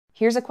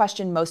Here's a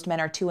question most men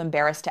are too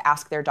embarrassed to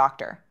ask their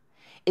doctor.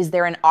 Is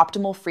there an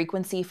optimal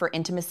frequency for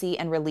intimacy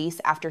and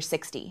release after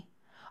 60?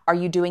 Are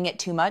you doing it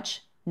too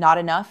much? Not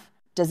enough?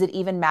 Does it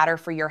even matter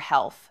for your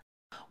health?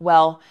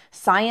 Well,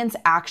 science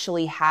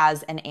actually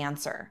has an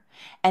answer.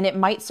 And it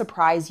might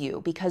surprise you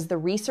because the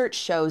research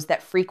shows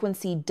that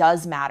frequency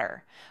does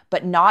matter,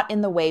 but not in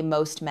the way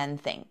most men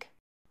think.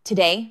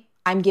 Today,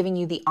 I'm giving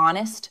you the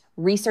honest,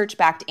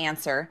 research-backed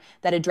answer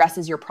that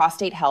addresses your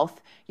prostate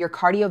health, your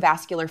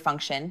cardiovascular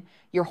function,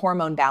 your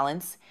hormone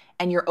balance,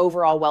 and your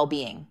overall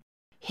well-being.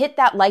 Hit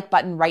that like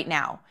button right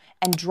now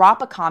and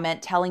drop a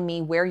comment telling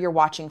me where you're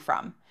watching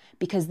from,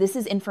 because this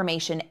is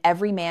information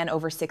every man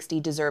over 60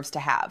 deserves to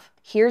have.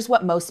 Here's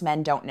what most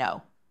men don't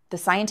know. The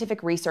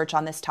scientific research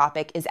on this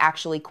topic is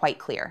actually quite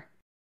clear.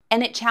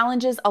 And it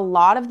challenges a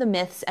lot of the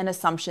myths and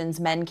assumptions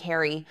men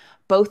carry,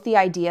 both the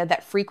idea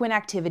that frequent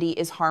activity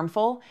is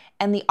harmful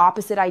and the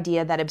opposite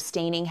idea that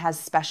abstaining has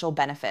special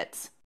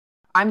benefits.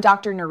 I'm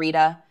Dr.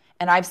 Narita,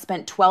 and I've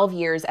spent 12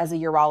 years as a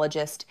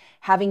urologist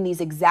having these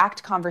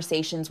exact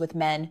conversations with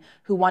men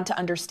who want to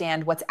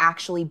understand what's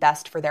actually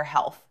best for their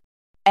health.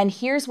 And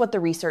here's what the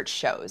research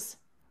shows.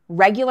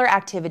 Regular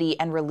activity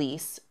and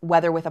release,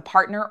 whether with a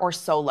partner or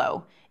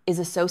solo, is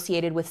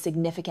associated with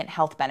significant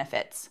health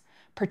benefits,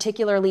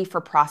 particularly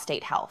for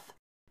prostate health.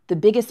 The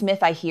biggest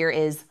myth I hear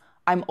is,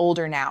 I'm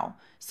older now,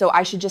 so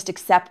I should just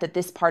accept that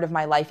this part of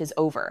my life is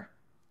over.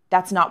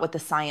 That's not what the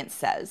science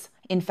says.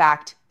 In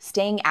fact,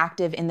 staying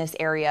active in this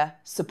area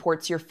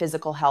supports your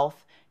physical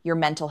health, your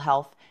mental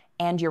health,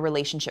 and your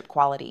relationship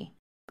quality.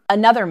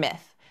 Another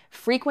myth,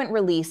 frequent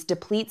release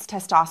depletes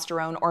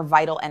testosterone or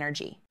vital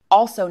energy.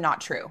 Also not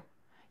true.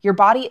 Your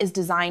body is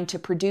designed to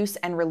produce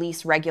and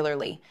release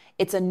regularly.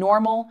 It's a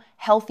normal,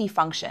 healthy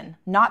function,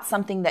 not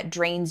something that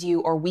drains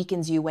you or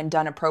weakens you when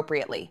done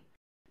appropriately.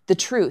 The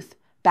truth,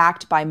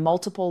 backed by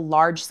multiple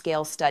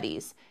large-scale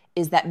studies,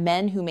 is that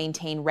men who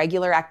maintain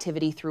regular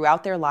activity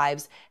throughout their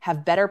lives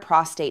have better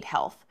prostate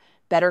health,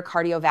 better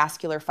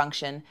cardiovascular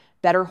function,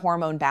 better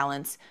hormone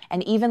balance,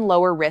 and even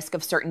lower risk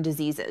of certain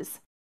diseases.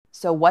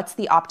 So what's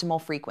the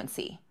optimal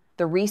frequency?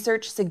 The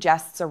research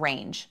suggests a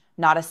range,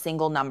 not a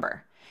single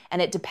number.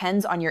 And it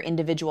depends on your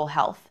individual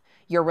health,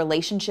 your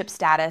relationship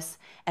status,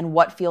 and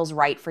what feels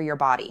right for your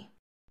body.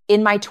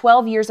 In my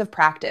 12 years of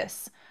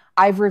practice,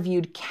 I've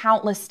reviewed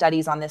countless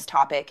studies on this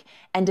topic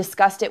and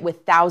discussed it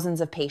with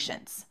thousands of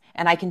patients.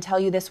 And I can tell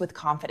you this with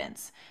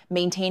confidence.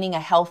 Maintaining a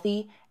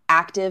healthy,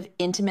 active,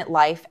 intimate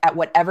life at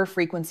whatever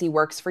frequency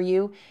works for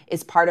you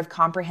is part of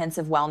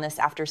comprehensive wellness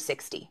after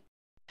 60.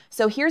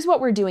 So here's what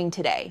we're doing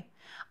today.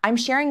 I'm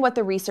sharing what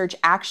the research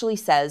actually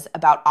says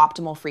about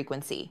optimal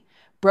frequency,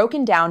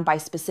 broken down by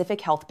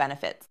specific health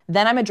benefits.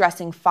 Then I'm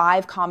addressing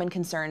 5 common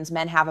concerns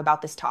men have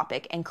about this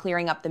topic and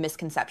clearing up the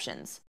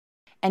misconceptions.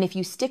 And if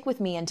you stick with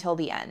me until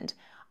the end,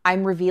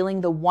 I'm revealing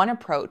the one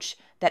approach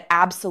that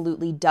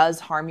absolutely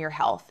does harm your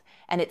health,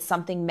 and it's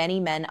something many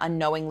men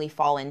unknowingly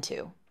fall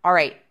into. All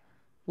right,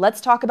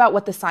 let's talk about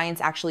what the science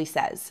actually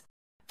says.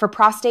 For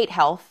prostate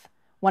health,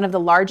 one of the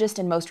largest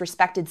and most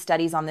respected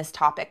studies on this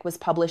topic was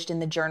published in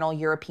the journal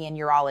European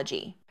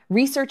Urology.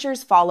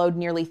 Researchers followed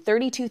nearly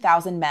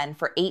 32,000 men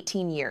for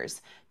 18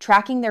 years,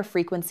 tracking their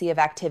frequency of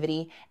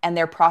activity and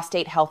their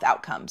prostate health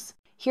outcomes.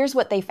 Here's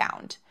what they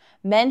found.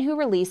 Men who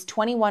released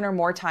 21 or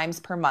more times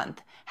per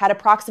month had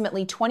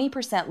approximately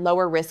 20%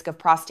 lower risk of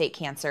prostate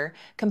cancer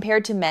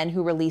compared to men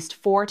who released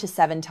 4 to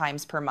 7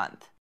 times per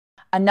month.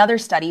 Another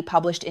study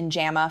published in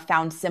JAMA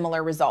found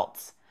similar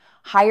results.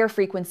 Higher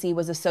frequency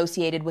was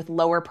associated with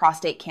lower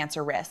prostate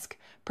cancer risk,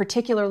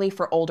 particularly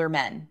for older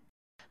men.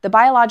 The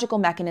biological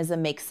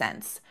mechanism makes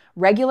sense.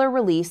 Regular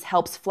release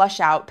helps flush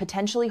out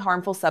potentially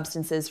harmful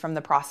substances from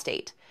the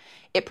prostate.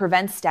 It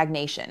prevents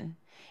stagnation.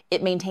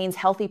 It maintains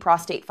healthy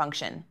prostate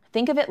function.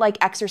 Think of it like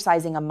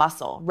exercising a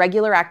muscle.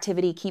 Regular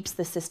activity keeps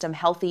the system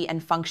healthy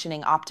and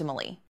functioning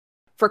optimally.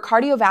 For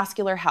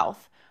cardiovascular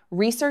health,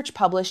 research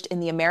published in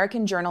the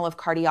American Journal of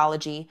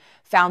Cardiology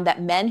found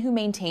that men who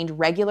maintained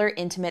regular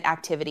intimate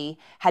activity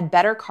had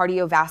better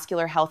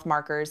cardiovascular health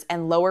markers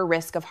and lower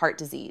risk of heart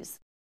disease.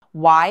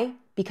 Why?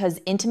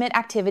 Because intimate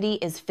activity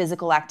is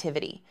physical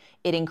activity.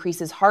 It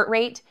increases heart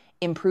rate,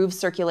 improves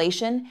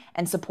circulation,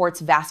 and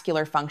supports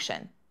vascular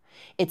function.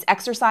 It's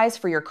exercise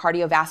for your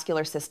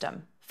cardiovascular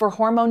system. For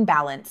hormone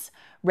balance,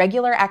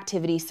 regular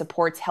activity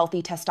supports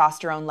healthy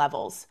testosterone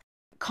levels.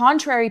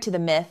 Contrary to the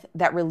myth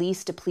that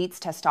release depletes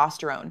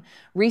testosterone,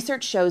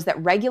 research shows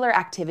that regular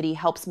activity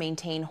helps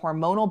maintain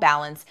hormonal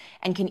balance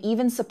and can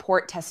even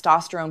support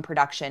testosterone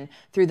production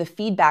through the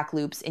feedback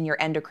loops in your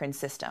endocrine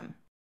system.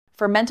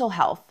 For mental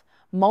health,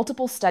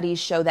 multiple studies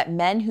show that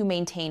men who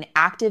maintain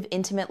active,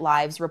 intimate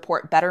lives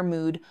report better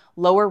mood,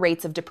 lower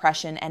rates of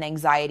depression and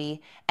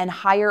anxiety, and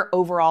higher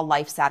overall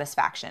life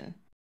satisfaction.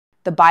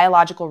 The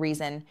biological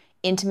reason,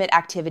 intimate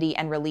activity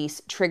and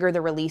release trigger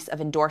the release of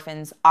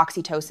endorphins,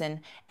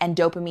 oxytocin, and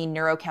dopamine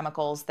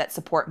neurochemicals that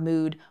support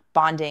mood,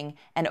 bonding,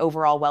 and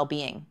overall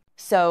well-being.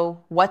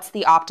 So, what's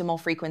the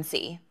optimal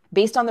frequency?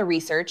 Based on the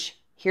research,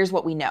 here's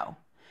what we know.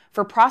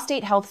 For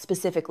prostate health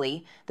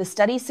specifically, the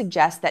studies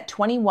suggest that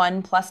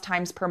 21 plus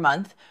times per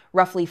month,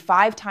 roughly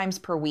 5 times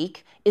per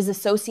week, is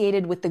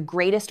associated with the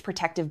greatest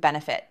protective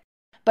benefit.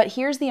 But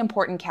here's the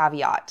important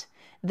caveat.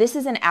 This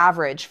is an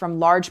average from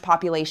large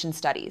population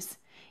studies.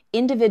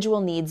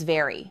 Individual needs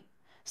vary.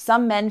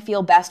 Some men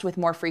feel best with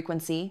more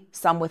frequency,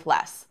 some with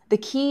less. The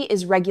key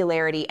is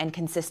regularity and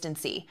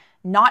consistency,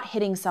 not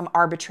hitting some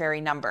arbitrary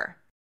number.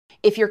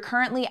 If you're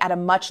currently at a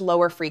much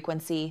lower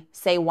frequency,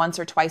 say once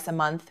or twice a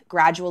month,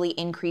 gradually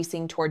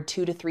increasing toward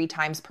 2 to 3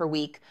 times per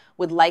week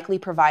would likely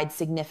provide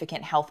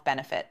significant health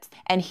benefits.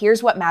 And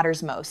here's what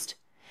matters most.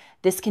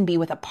 This can be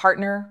with a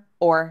partner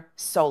or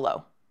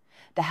solo.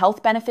 The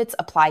health benefits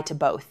apply to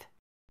both.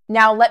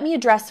 Now, let me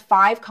address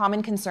 5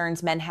 common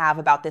concerns men have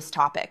about this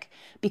topic,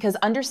 because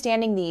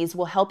understanding these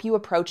will help you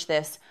approach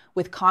this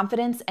with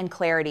confidence and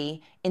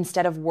clarity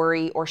instead of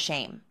worry or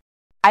shame.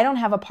 I don't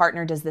have a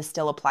partner. Does this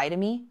still apply to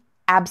me?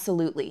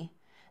 Absolutely.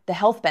 The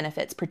health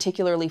benefits,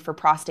 particularly for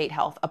prostate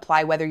health,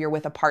 apply whether you're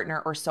with a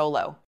partner or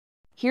solo.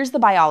 Here's the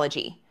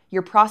biology.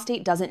 Your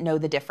prostate doesn't know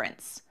the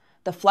difference.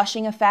 The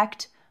flushing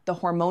effect, the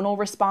hormonal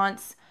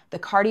response, the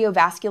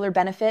cardiovascular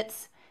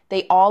benefits,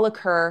 they all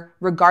occur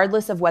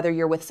regardless of whether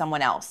you're with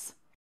someone else.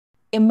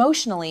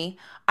 Emotionally,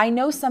 I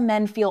know some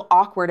men feel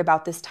awkward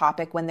about this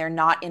topic when they're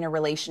not in a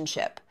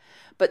relationship,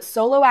 but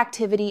solo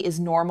activity is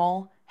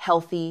normal,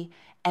 healthy,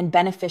 and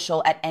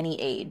beneficial at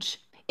any age.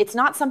 It's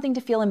not something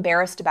to feel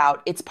embarrassed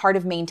about, it's part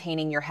of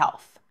maintaining your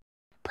health.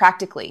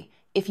 Practically,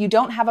 if you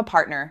don't have a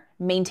partner,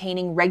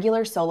 maintaining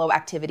regular solo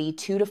activity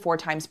 2 to 4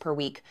 times per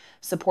week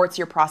supports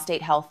your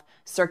prostate health,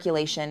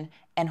 circulation,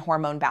 and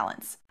hormone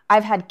balance.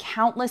 I've had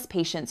countless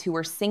patients who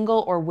were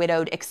single or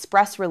widowed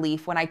express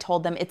relief when I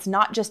told them it's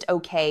not just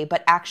okay,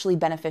 but actually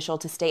beneficial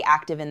to stay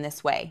active in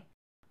this way.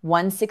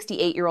 One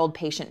 68-year-old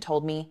patient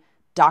told me,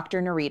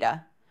 "Dr.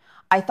 Narita,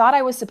 I thought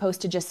I was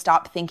supposed to just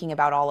stop thinking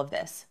about all of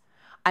this.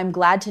 I'm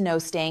glad to know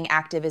staying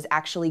active is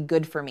actually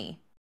good for me.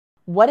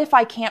 What if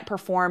I can't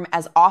perform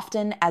as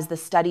often as the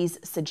studies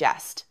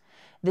suggest?"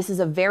 This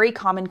is a very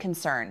common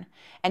concern,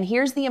 and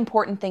here's the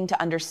important thing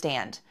to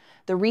understand.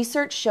 The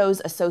research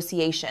shows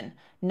association,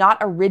 not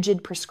a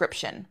rigid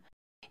prescription.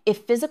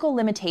 If physical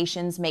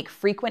limitations make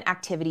frequent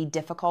activity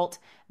difficult,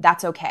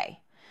 that's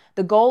okay.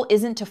 The goal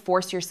isn't to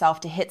force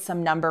yourself to hit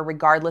some number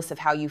regardless of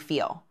how you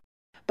feel.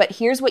 But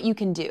here's what you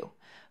can do.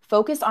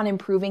 Focus on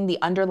improving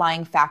the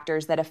underlying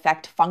factors that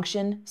affect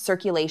function,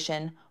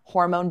 circulation,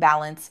 hormone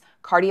balance,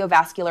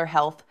 cardiovascular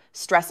health,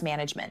 stress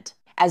management.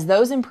 As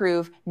those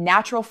improve,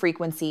 natural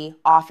frequency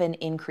often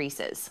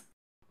increases.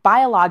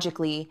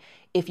 Biologically,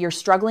 if you're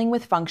struggling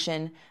with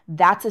function,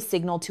 that's a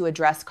signal to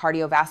address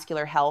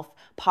cardiovascular health,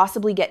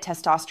 possibly get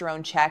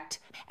testosterone checked,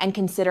 and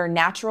consider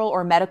natural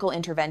or medical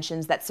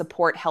interventions that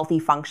support healthy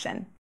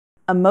function.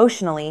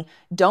 Emotionally,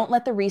 don't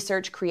let the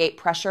research create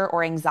pressure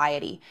or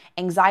anxiety.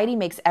 Anxiety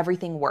makes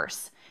everything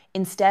worse.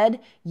 Instead,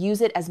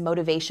 use it as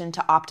motivation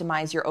to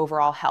optimize your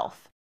overall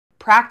health.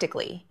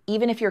 Practically,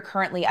 even if you're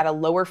currently at a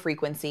lower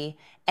frequency,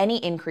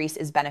 any increase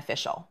is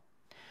beneficial.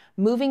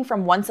 Moving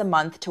from once a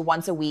month to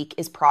once a week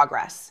is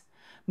progress.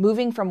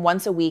 Moving from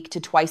once a week to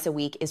twice a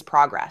week is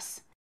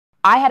progress.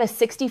 I had a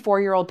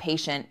 64-year-old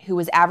patient who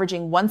was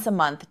averaging once a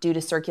month due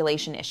to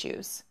circulation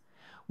issues.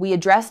 We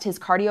addressed his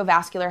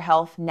cardiovascular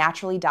health,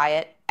 naturally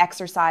diet,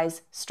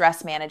 exercise,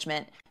 stress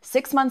management.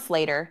 6 months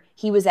later,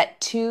 he was at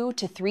 2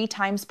 to 3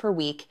 times per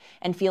week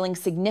and feeling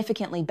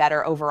significantly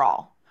better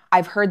overall.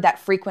 I've heard that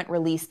frequent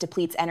release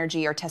depletes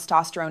energy or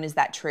testosterone. Is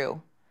that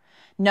true?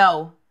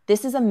 No,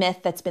 this is a myth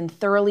that's been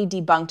thoroughly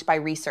debunked by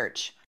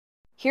research.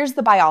 Here's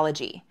the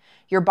biology.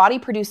 Your body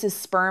produces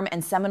sperm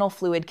and seminal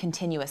fluid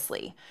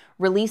continuously.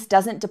 Release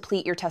doesn't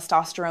deplete your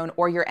testosterone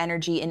or your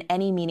energy in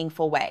any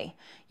meaningful way.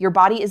 Your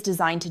body is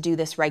designed to do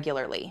this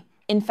regularly.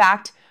 In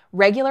fact,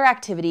 regular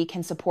activity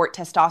can support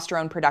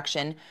testosterone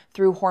production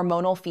through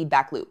hormonal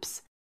feedback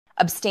loops.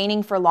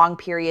 Abstaining for long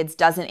periods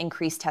doesn't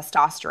increase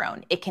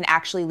testosterone. It can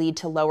actually lead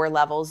to lower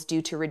levels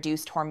due to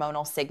reduced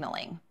hormonal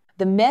signaling.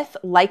 The myth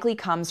likely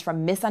comes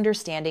from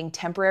misunderstanding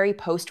temporary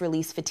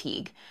post-release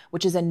fatigue,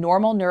 which is a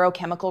normal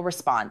neurochemical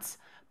response,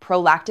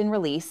 prolactin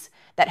release,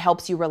 that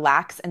helps you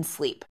relax and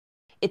sleep.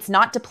 It's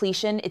not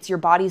depletion, it's your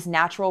body's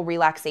natural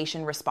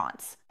relaxation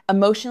response.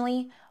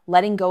 Emotionally,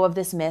 letting go of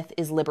this myth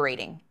is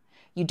liberating.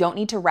 You don't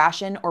need to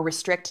ration or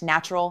restrict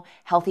natural,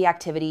 healthy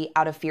activity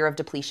out of fear of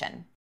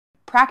depletion.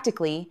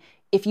 Practically,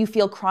 if you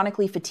feel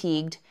chronically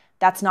fatigued,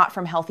 that's not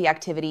from healthy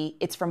activity,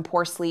 it's from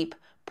poor sleep,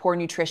 poor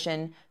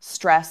nutrition,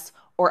 stress,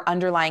 or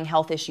underlying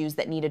health issues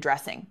that need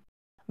addressing.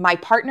 My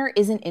partner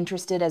isn't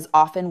interested as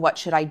often. What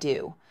should I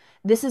do?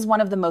 This is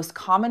one of the most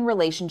common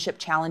relationship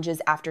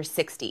challenges after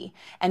 60,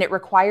 and it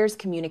requires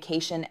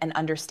communication and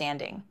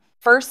understanding.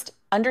 First,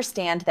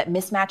 understand that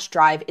mismatched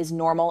drive is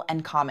normal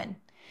and common.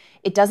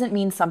 It doesn't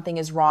mean something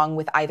is wrong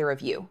with either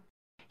of you.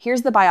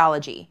 Here's the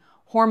biology.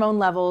 Hormone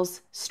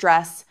levels,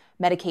 stress,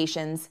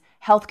 medications,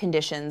 health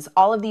conditions,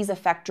 all of these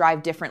affect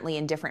drive differently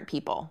in different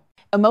people.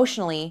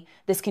 Emotionally,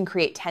 this can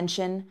create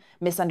tension,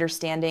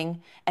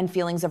 misunderstanding, and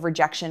feelings of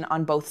rejection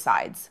on both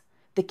sides.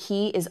 The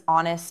key is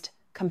honest,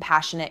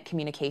 compassionate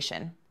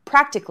communication.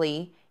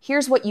 Practically,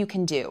 here's what you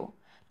can do.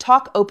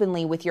 Talk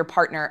openly with your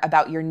partner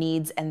about your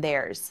needs and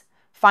theirs.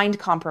 Find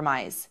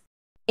compromise.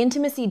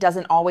 Intimacy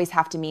doesn't always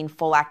have to mean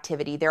full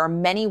activity. There are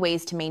many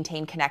ways to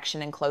maintain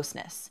connection and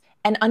closeness.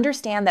 And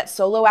understand that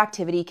solo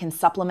activity can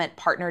supplement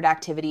partnered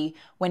activity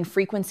when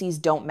frequencies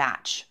don't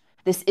match.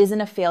 This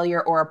isn't a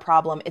failure or a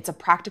problem. It's a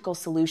practical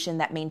solution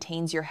that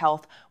maintains your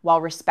health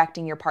while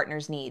respecting your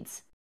partner's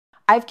needs.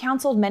 I've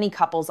counseled many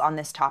couples on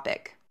this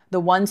topic. The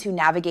ones who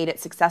navigate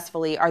it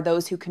successfully are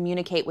those who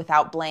communicate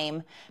without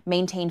blame,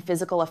 maintain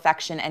physical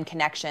affection and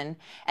connection,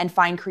 and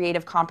find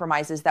creative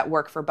compromises that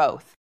work for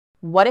both.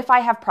 What if I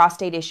have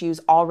prostate issues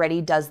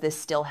already? Does this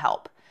still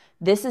help?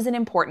 This is an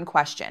important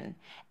question,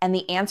 and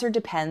the answer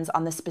depends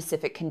on the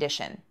specific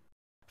condition.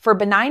 For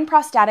benign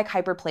prostatic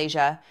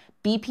hyperplasia,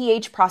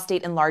 BPH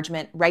prostate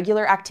enlargement,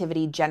 regular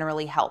activity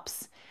generally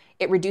helps.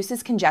 It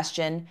reduces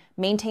congestion,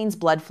 maintains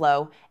blood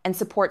flow, and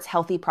supports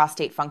healthy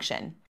prostate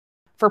function.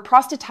 For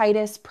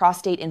prostatitis,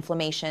 prostate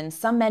inflammation,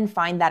 some men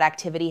find that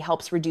activity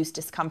helps reduce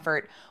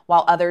discomfort,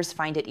 while others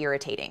find it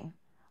irritating.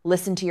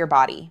 Listen to your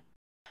body.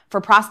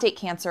 For prostate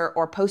cancer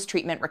or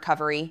post-treatment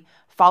recovery,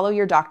 follow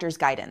your doctor's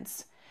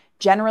guidance.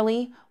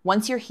 Generally,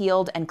 once you're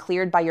healed and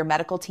cleared by your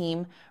medical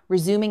team,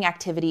 resuming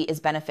activity is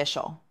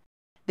beneficial.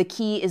 The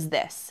key is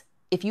this: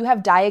 if you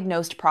have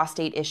diagnosed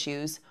prostate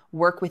issues,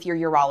 work with your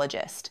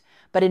urologist.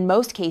 But in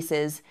most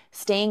cases,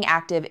 staying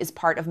active is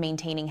part of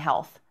maintaining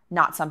health,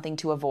 not something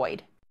to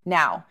avoid.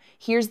 Now,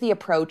 here's the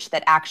approach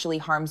that actually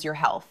harms your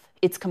health.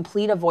 It's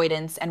complete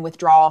avoidance and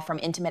withdrawal from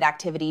intimate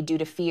activity due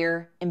to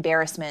fear,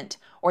 embarrassment,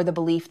 or the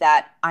belief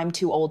that I'm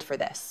too old for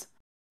this.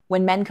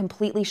 When men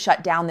completely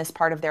shut down this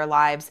part of their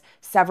lives,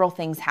 several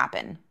things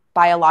happen.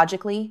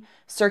 Biologically,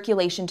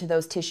 circulation to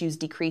those tissues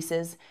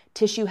decreases,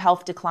 tissue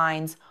health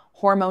declines,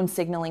 hormone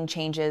signaling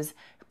changes,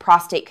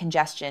 prostate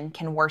congestion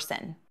can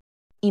worsen.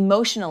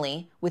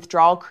 Emotionally,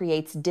 withdrawal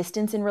creates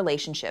distance in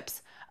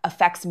relationships,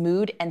 affects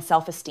mood and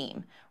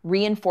self-esteem,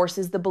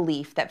 reinforces the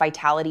belief that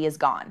vitality is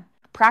gone.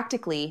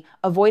 Practically,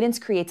 avoidance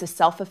creates a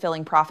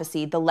self-fulfilling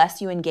prophecy. The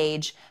less you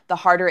engage, the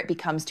harder it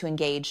becomes to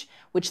engage,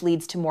 which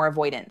leads to more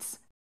avoidance.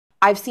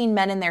 I've seen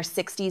men in their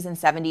 60s and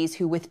 70s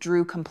who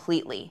withdrew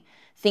completely,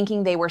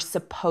 thinking they were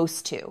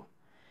supposed to.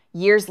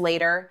 Years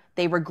later,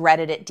 they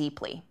regretted it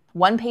deeply.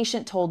 One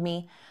patient told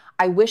me,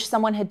 "I wish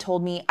someone had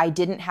told me I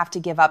didn't have to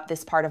give up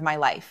this part of my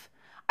life.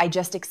 I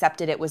just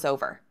accepted it was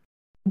over."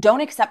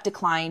 Don't accept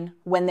decline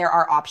when there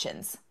are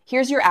options.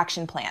 Here's your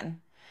action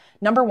plan.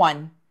 Number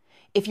 1,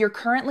 if you're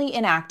currently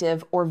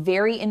inactive or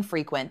very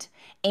infrequent,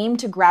 aim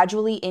to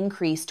gradually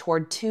increase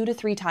toward 2 to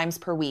 3 times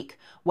per week,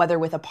 whether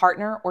with a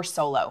partner or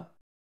solo.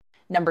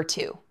 Number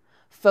 2,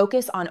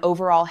 focus on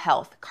overall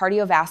health,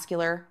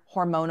 cardiovascular,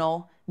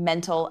 hormonal,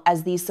 mental,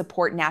 as these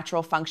support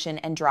natural function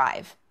and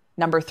drive.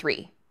 Number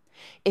 3,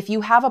 if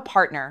you have a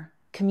partner,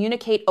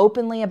 communicate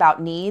openly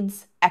about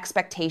needs,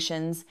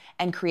 expectations,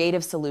 and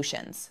creative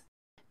solutions.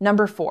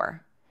 Number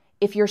 4,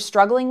 if you're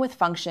struggling with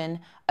function,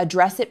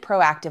 address it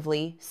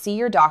proactively, see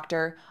your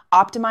doctor,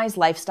 optimize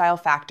lifestyle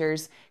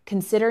factors,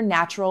 consider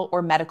natural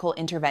or medical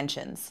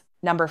interventions.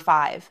 Number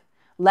 5,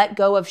 let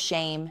go of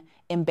shame,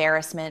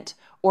 embarrassment,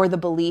 or the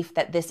belief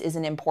that this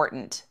isn't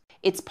important.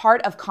 It's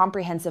part of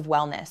comprehensive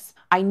wellness.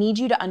 I need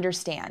you to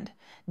understand,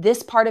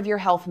 this part of your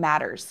health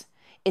matters.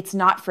 It's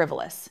not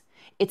frivolous.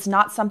 It's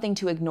not something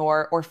to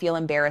ignore or feel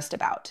embarrassed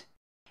about.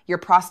 Your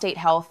prostate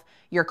health,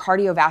 your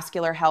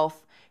cardiovascular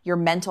health, your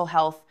mental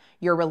health,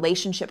 your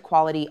relationship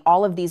quality,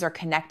 all of these are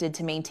connected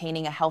to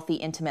maintaining a healthy,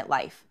 intimate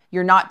life.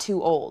 You're not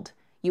too old.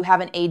 You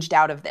haven't aged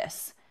out of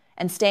this.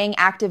 And staying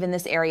active in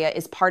this area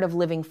is part of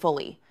living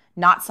fully,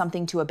 not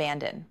something to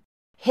abandon.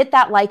 Hit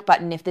that like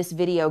button if this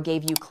video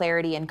gave you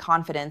clarity and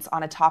confidence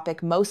on a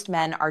topic most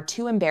men are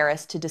too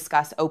embarrassed to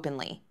discuss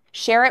openly.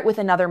 Share it with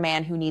another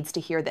man who needs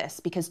to hear this,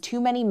 because too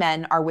many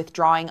men are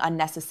withdrawing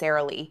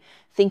unnecessarily,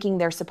 thinking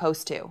they're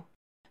supposed to.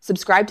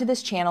 Subscribe to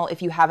this channel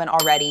if you haven't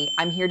already.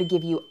 I'm here to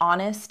give you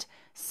honest,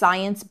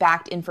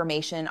 science-backed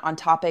information on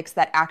topics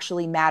that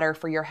actually matter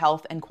for your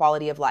health and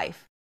quality of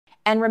life.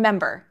 And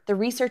remember, the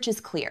research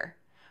is clear.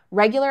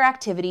 Regular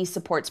activity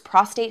supports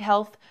prostate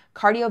health,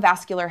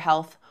 cardiovascular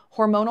health,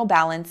 hormonal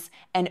balance,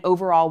 and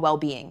overall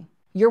well-being.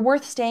 You're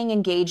worth staying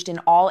engaged in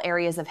all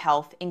areas of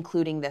health,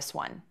 including this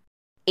one.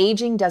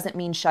 Aging doesn't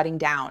mean shutting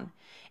down.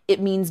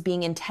 It means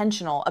being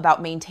intentional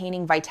about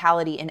maintaining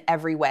vitality in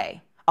every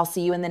way. I'll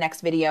see you in the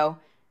next video.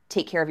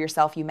 Take care of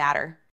yourself, you matter.